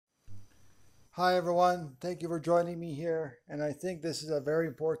Hi everyone, thank you for joining me here. And I think this is a very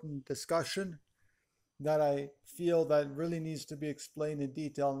important discussion that I feel that really needs to be explained in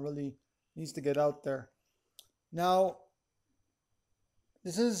detail and really needs to get out there. Now,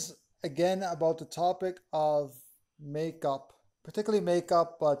 this is again about the topic of makeup, particularly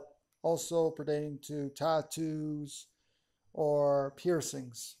makeup, but also pertaining to tattoos or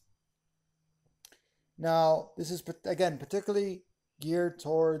piercings. Now, this is again particularly geared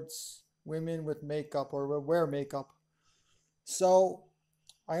towards women with makeup or wear makeup. So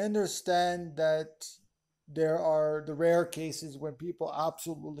I understand that there are the rare cases when people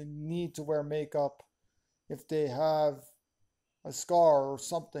absolutely need to wear makeup if they have a scar or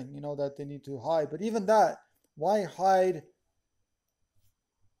something, that they need to hide. But even that, why hide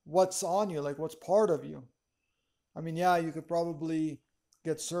what's on you, like what's part of you? I mean, yeah, you could probably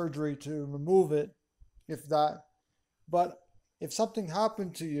get surgery to remove it, if that. But if something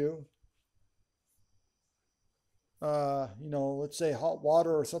happened to you, let's say hot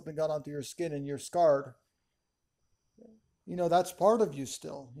water or something got onto your skin and you're scarred, that's part of you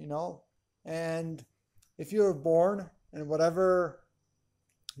still. And if you were born and whatever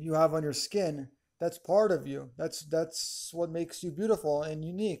you have on your skin, that's part of you. That's what makes you beautiful and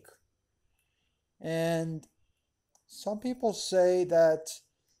unique. And some people say that,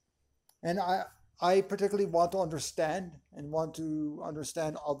 and I particularly want to understand and want to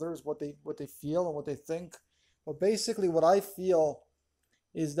understand others, what they feel and what they think. But basically what I feel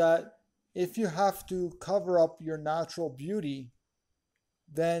is that if you have to cover up your natural beauty,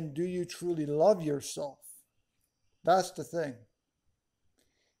 then do you truly love yourself? That's the thing.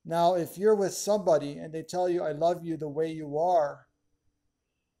 Now, if you're with somebody and they tell you, I love you the way you are,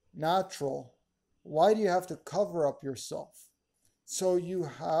 natural, why do you have to cover up yourself? So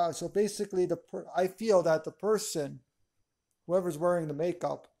basically, I feel that the person, whoever's wearing the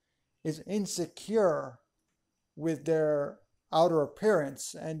makeup, is insecure with their outer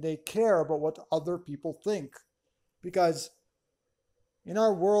appearance and they care about what other people think. Because in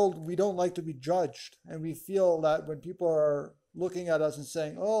our world, we don't like to be judged, and we feel that when people are looking at us and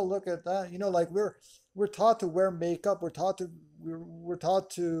saying, "Oh, look at that," like we're taught to wear makeup, we're taught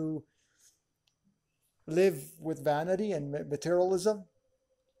to live with vanity and materialism,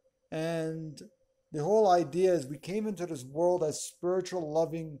 and the whole idea is we came into this world as spiritual,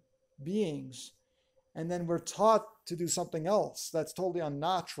 loving beings, and then we're taught to do something else that's totally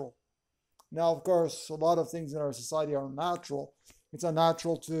unnatural. Now, of course, a lot of things in our society are unnatural. It's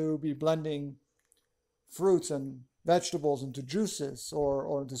unnatural to be blending fruits and vegetables into juices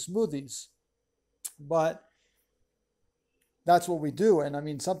or into smoothies. But that's what we do. And I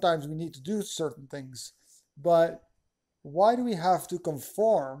mean, sometimes we need to do certain things. But why do we have to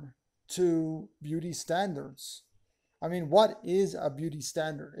conform to beauty standards? I mean, what is a beauty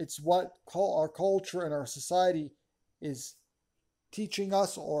standard? It's what our culture and our society is teaching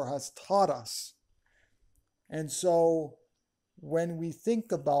us or has taught us. And so when we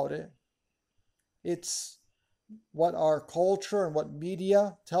think about it, it's what our culture and what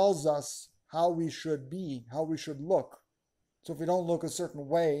media tells us how we should be, how we should look. So if we don't look a certain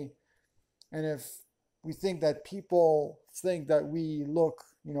way, and if we think that people think that we look,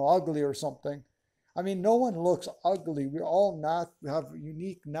 ugly or something, I mean, no one looks ugly. We all not have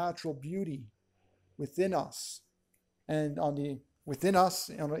unique natural beauty within us, and within us,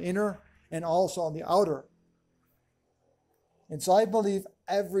 on the inner, and also on the outer. And so I believe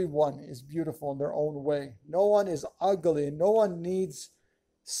everyone is beautiful in their own way. No one is ugly, and no one needs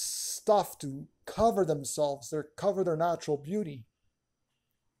stuff to cover themselves, cover their natural beauty.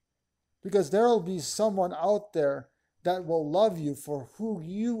 Because there will be someone out there that will love you for who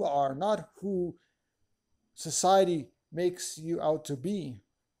you are, not who society makes you out to be.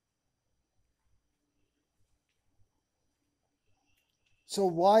 So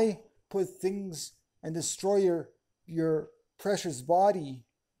why put things and destroy your precious body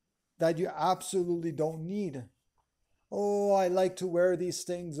that you absolutely don't need? Oh, I like to wear these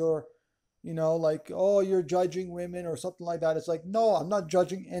things, or like, oh, you're judging women or something like that. It's like, no, I'm not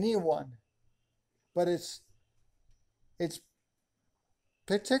judging anyone. But it's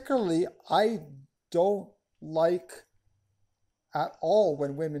particularly, I don't like at all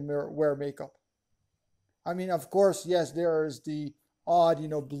when women wear makeup. I mean, of course, yes, there is the odd,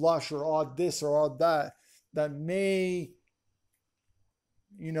 blush or odd this or odd that may,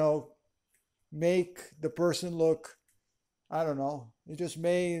 you know, make the person look, I don't know, it just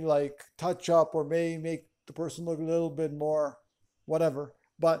may like touch up or may make the person look a little bit more whatever.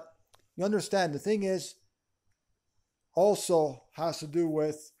 But you understand, the thing is also has to do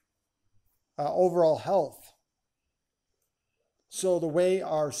with overall health. So the way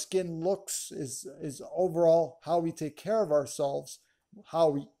our skin looks is overall how we take care of ourselves, how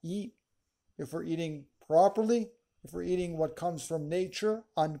we eat, if we're eating properly, if we're eating what comes from nature,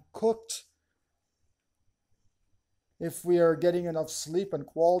 uncooked, if we are getting enough sleep and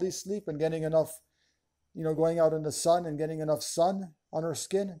quality sleep and getting enough, going out in the sun and getting enough sun on our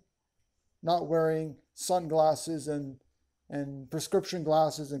skin, not wearing sunglasses and prescription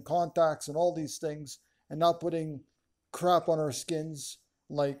glasses and contacts and all these things, and not putting crap on our skins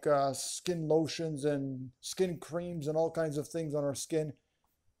like skin lotions and skin creams and all kinds of things on our skin,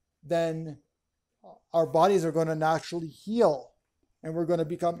 then our bodies are going to naturally heal and we're going to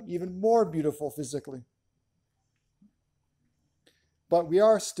become even more beautiful physically. But we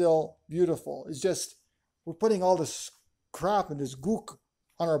are still beautiful. It's just we're putting all this crap and this gook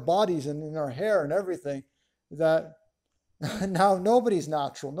on our bodies and in our hair and everything that now nobody's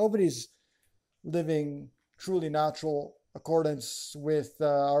natural. Nobody's living truly natural accordance with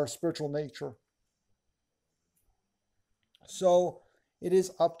our spiritual nature. So it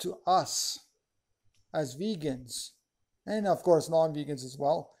is up to us as vegans, and of course non-vegans as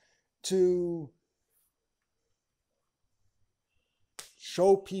well, to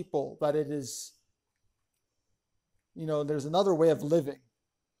show people that it is, there's another way of living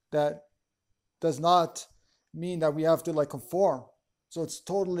that does not mean that we have to like conform. So it's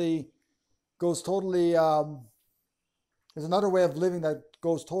goes totally, there's another way of living that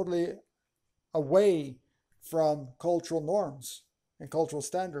goes totally away from cultural norms and cultural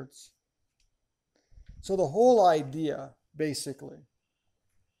standards. So the whole idea, basically,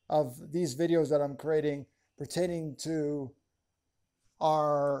 of these videos that I'm creating pertaining to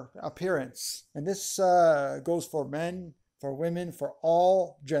our appearance, and this goes for men, for women, for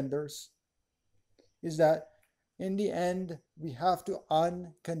all genders, is that in the end, we have to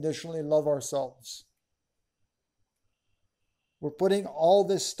unconditionally love ourselves. We're putting all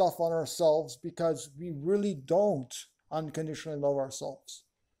this stuff on ourselves because we really don't unconditionally love ourselves.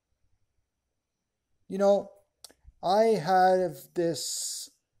 I have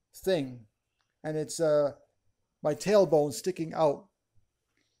this thing, and it's my tailbone sticking out,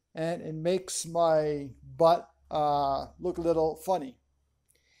 and it makes my butt look a little funny.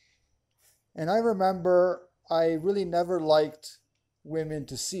 And I remember I really never liked women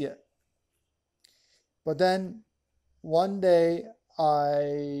to see it. But then one day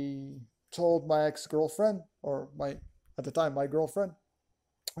I told my ex-girlfriend, or at the time my girlfriend,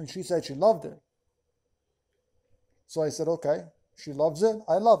 and she said she loved it. So I said, okay, she loves it,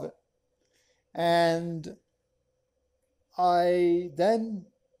 I love it. And I then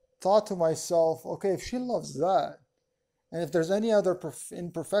thought to myself, okay, if she loves that, and if there's any other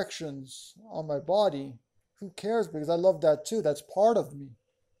imperfections on my body, who cares? Because I love that too. That's part of me.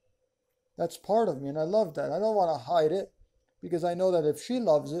 That's part of me, and I love that. I don't want to hide it because I know that if she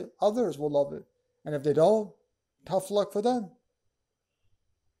loves it, others will love it. And if they don't, tough luck for them.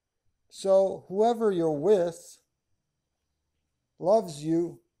 So whoever you're with loves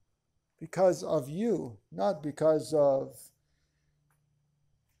you because of you, not because of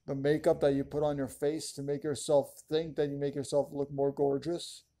the makeup that you put on your face to make yourself think that you make yourself look more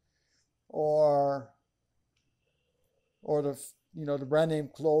gorgeous, or the brand name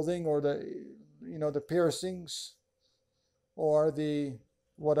clothing, or the piercings, or the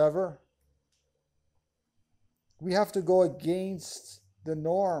whatever. We have to go against the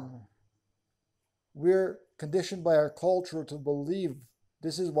norm. We're conditioned by our culture to believe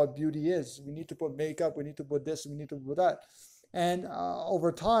this is what beauty is. We need to put makeup, we need to put this, we need to put that. And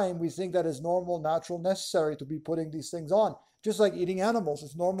over time, we think that it's normal, natural, necessary to be putting these things on. Just like eating animals.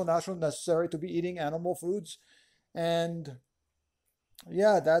 It's normal, natural, necessary to be eating animal foods. And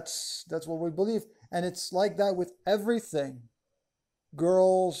yeah, that's what we believe. And it's like that with everything.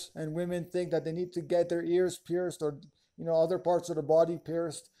 Girls and women think that they need to get their ears pierced, or other parts of the body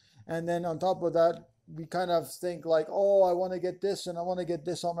pierced. And then on top of that, we kind of think like, oh, I want to get this, and I want to get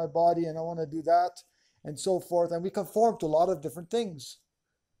this on my body, and I want to do that, and so forth. And we conform to a lot of different things.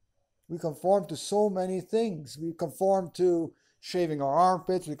 We conform to so many things. We conform to shaving our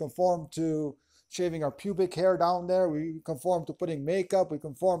armpits. We conform to shaving our pubic hair down there. We conform to putting makeup. We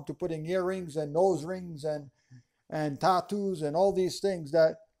conform to putting earrings and nose rings and tattoos and all these things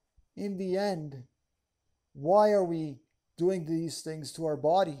that in the end, why are we doing these things to our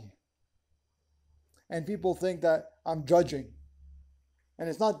body? And people think that I'm judging. And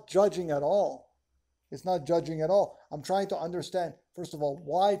it's not judging at all. It's not judging at all. I'm trying to understand, first of all,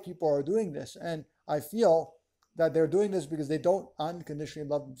 why people are doing this. And I feel that they're doing this because they don't unconditionally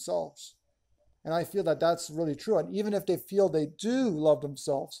love themselves. And I feel that that's really true. And even if they feel they do love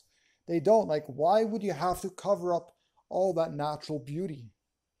themselves, they don't. Like, why would you have to cover up all that natural beauty?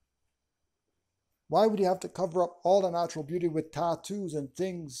 Why would you have to cover up all the natural beauty with tattoos and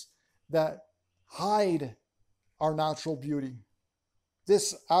things that hide our natural beauty?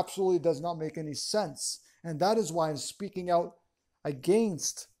 This absolutely does not make any sense. And that is why I'm speaking out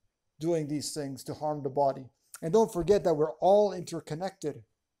against doing these things to harm the body. And don't forget that we're all interconnected.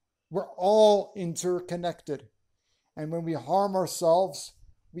 We're all interconnected. And when we harm ourselves,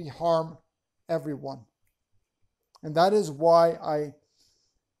 we harm everyone. And that is why I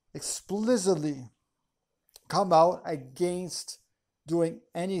explicitly come out against doing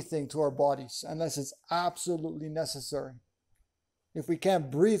anything to our bodies unless it's absolutely necessary. If we can't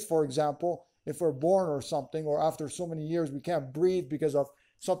breathe, for example, if we're born or something, or after so many years we can't breathe because of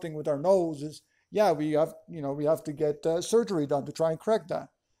something with our noses, yeah, we have to get surgery done to try and correct that.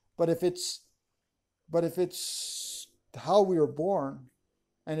 But if it's how we were born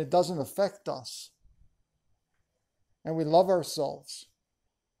and it doesn't affect us and we love ourselves,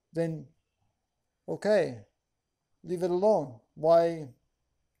 then okay, leave it alone. Why?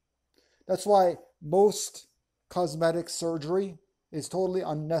 That's why most cosmetic surgery is totally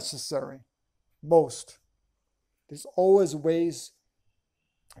unnecessary. Most. There's always ways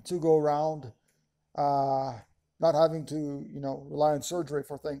to go around not having to, rely on surgery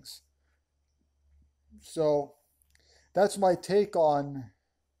for things. So that's my take on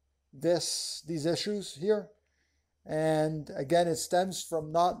these issues here. And again, it stems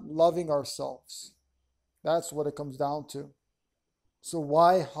from not loving ourselves. That's what it comes down to. So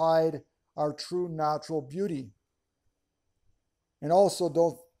why hide our true natural beauty? And also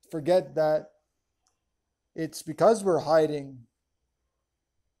don't forget that it's because we're hiding,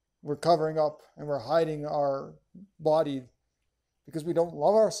 we're covering up and we're hiding our body because we don't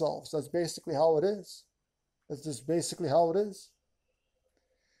love ourselves. That's basically how it is. That's just basically how it is.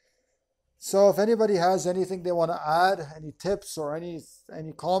 So if anybody has anything they want to add, any tips or any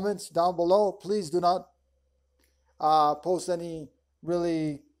comments down below, please do not post any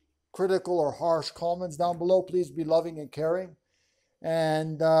really critical or harsh comments down below. Please be loving and caring.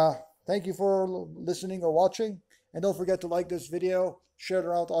 And thank you for listening or watching. And don't forget to like this video, share it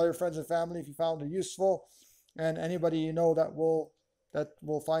around to all your friends and family if you found it useful, and anybody you know that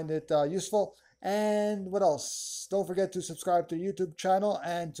will find it useful. And what else? Don't forget to subscribe to the YouTube channel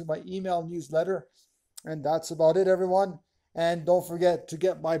and to my email newsletter. And that's about it, everyone. And don't forget to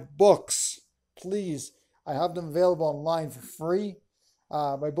get my books, please. I have them available online for free.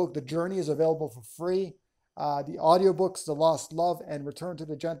 My book, The Journey, is available for free. The audiobooks, The Lost Love and Return to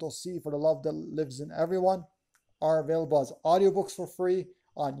the Gentle Sea for the Love That Lives in Everyone, are available as audiobooks for free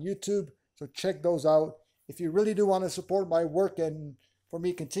on YouTube. So check those out. If you really do want to support my work and for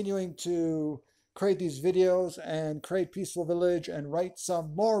me continuing to create these videos and create Peaceful Village and write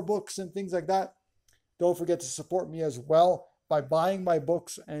some more books and things like that, don't forget to support me as well by buying my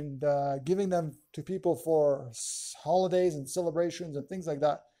books and giving them to people for holidays and celebrations and things like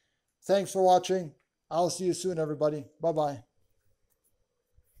that. Thanks for watching. I'll see you soon, everybody. Bye-bye.